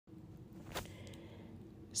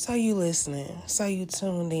So you listening, so you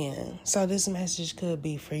tuned in, so this message could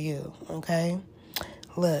be for you, okay?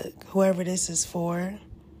 Look, whoever this is for,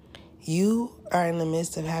 you are in the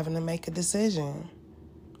midst of having to make a decision,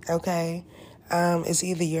 okay? It's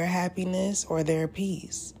either your happiness or their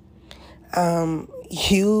peace.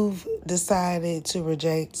 You've decided to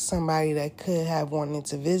reject somebody that could have wanted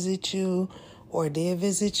to visit you or did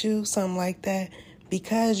visit you, something like that,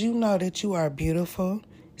 because you know that you are beautiful,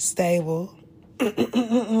 stable,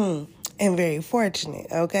 and very fortunate,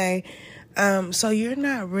 okay? So you're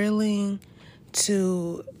not willing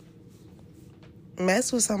to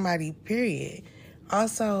mess with somebody, period.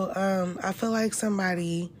 Also, I feel like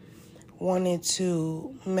somebody wanted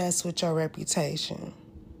to mess with your reputation,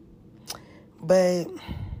 but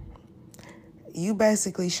you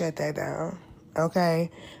basically shut that down, okay?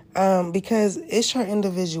 Because it's your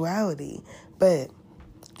individuality. But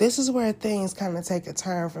this is where things kind of take a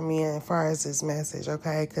turn for me as far as this message,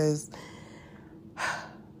 okay? Because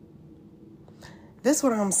this is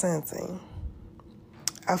what I'm sensing.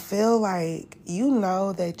 I feel like you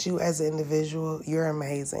know that you as an individual, you're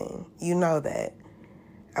amazing. You know that,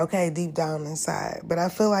 okay, deep down inside. But I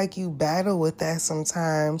feel like you battle with that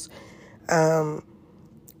sometimes.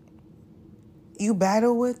 You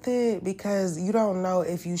battle with it because you don't know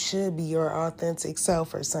if you should be your authentic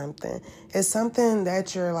self or something. It's something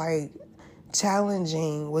that you're like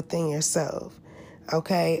challenging within yourself.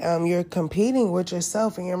 Okay, you're competing with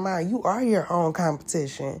yourself in your mind. You are your own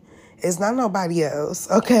competition. It's not nobody else.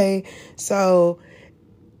 Okay, so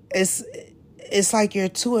it's like you're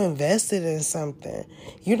too invested in something.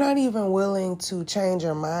 You're not even willing to change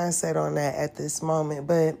your mindset on that at this moment.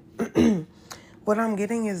 But what I'm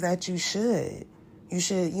getting is that you should. You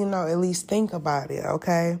should, at least think about it,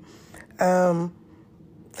 okay?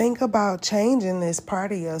 Think about changing this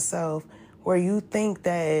part of yourself where you think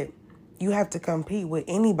that you have to compete with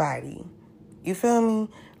anybody. You feel me?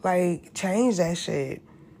 Like, change that shit.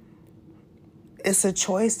 It's a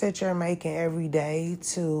choice that you're making every day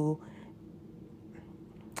to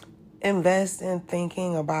invest in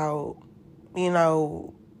thinking about,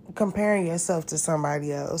 comparing yourself to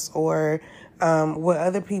somebody else or what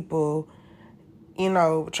other people,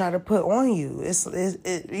 try to put on you.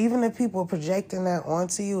 Even if people projecting that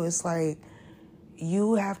onto you, it's like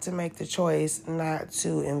you have to make the choice not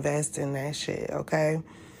to invest in that shit, okay?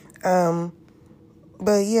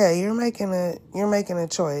 But yeah, you're making a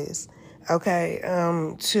choice, okay?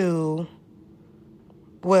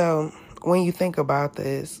 When you think about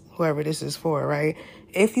this, whoever this is for, right?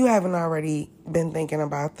 If you haven't already been thinking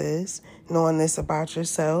about this, knowing this about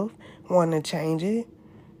yourself, wanting to change it,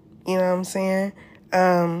 you know what I'm saying?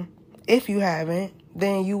 If you haven't,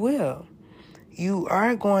 then you will. You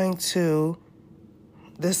are going to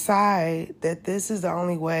decide that this is the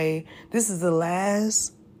only way, this is the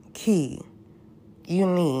last key you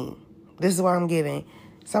need. This is what I'm getting.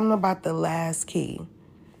 Something about the last key.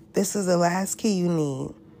 This is the last key you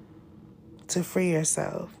need to free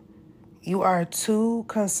yourself. You are too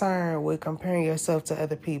concerned with comparing yourself to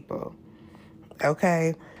other people.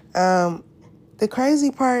 Okay? The crazy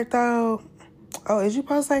part, though, is you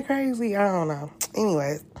supposed to say crazy? I don't know.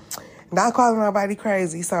 Anyways, not calling nobody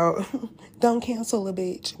crazy, so don't cancel a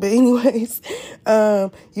bitch. But anyways,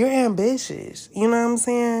 you're ambitious. You know what I'm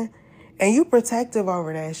saying? And you protective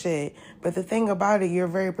over that shit. But the thing about it, you're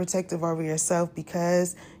very protective over yourself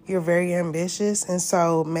because you're very ambitious. And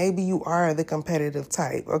so maybe you are the competitive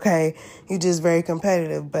type, okay? You're just very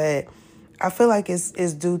competitive. But I feel like it's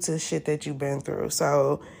due to shit that you've been through.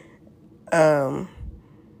 So,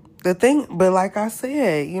 but like I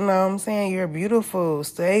said, you know what I'm saying? You're beautiful,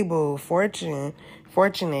 stable, fortune?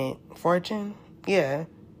 Yeah.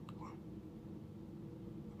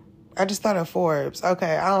 I just thought of Forbes.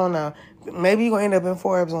 Okay, I don't know. Maybe you're going to end up in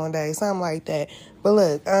Forbes one day, something like that. But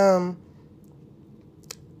look, I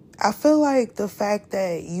feel like the fact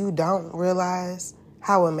that you don't realize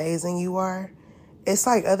how amazing you are, it's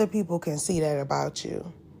like other people can see that about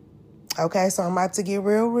you. Okay, so I'm about to get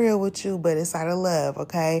real with you, but it's out of love,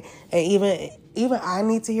 okay? And even I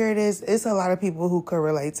need to hear this. It's a lot of people who could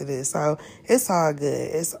relate to this, so it's all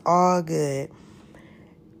good. It's all good.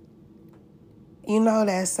 You know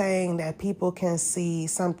that saying that people can see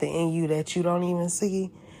something in you that you don't even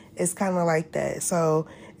see? It's kind of like that. So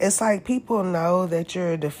it's like people know that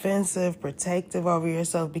you're defensive, protective over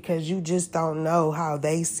yourself because you just don't know how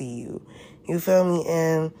they see you. You feel me?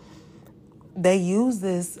 And they use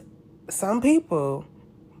this. Some people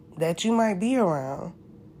that you might be around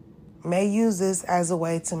may use this as a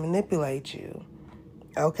way to manipulate you.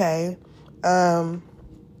 Okay?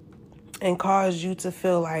 and cause you to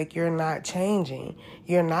feel like you're not changing.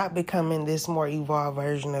 You're not becoming this more evolved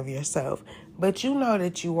version of yourself. But you know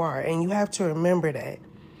that you are, and you have to remember that.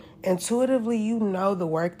 Intuitively, you know the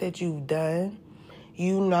work that you've done.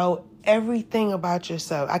 You know everything about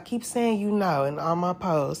yourself. I keep saying you know in all my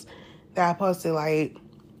posts that I posted, like,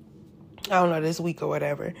 I don't know, this week or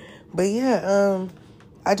whatever. But yeah,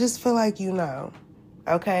 I just feel like you know,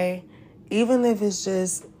 okay? Even if it's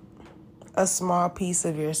just a small piece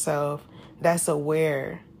of yourself that's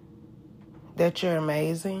aware that you're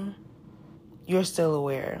amazing, you're still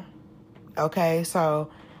aware, okay? So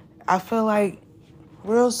I feel like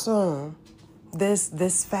real soon,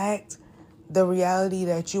 this fact, the reality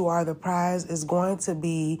that you are the prize is going to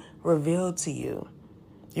be revealed to you.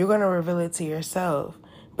 You're going to reveal it to yourself,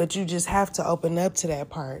 but you just have to open up to that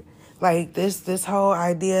part. Like this whole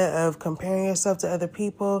idea of comparing yourself to other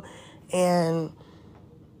people. And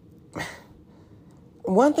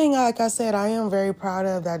one thing, like I said, I am very proud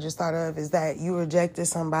of, that I just thought of, is that you rejected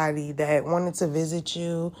somebody that wanted to visit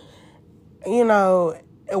you, you know,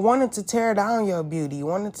 wanted to tear down your beauty,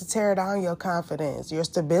 wanted to tear down your confidence, your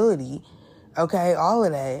stability, okay, all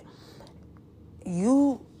of that.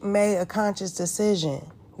 You made a conscious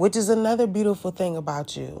decision, which is another beautiful thing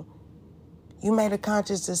about you. You made a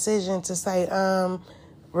conscious decision to say,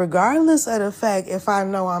 regardless of the fact if I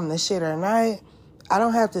know I'm the shit or not, I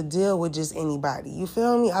don't have to deal with just anybody. You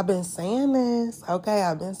feel me? I've been saying this, okay?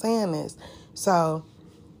 I've been saying this. So,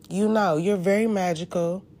 you know, you're very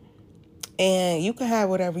magical, and you can have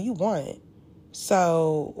whatever you want.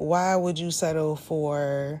 So why would you settle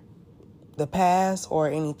for the past or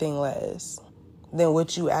anything less than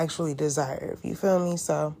what you actually deserve? You feel me?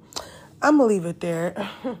 So I'm going to leave it there.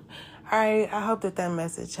 All right. I hope that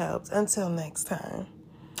message helps. Until next time,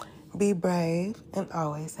 be brave and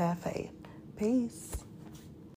always have faith. Peace.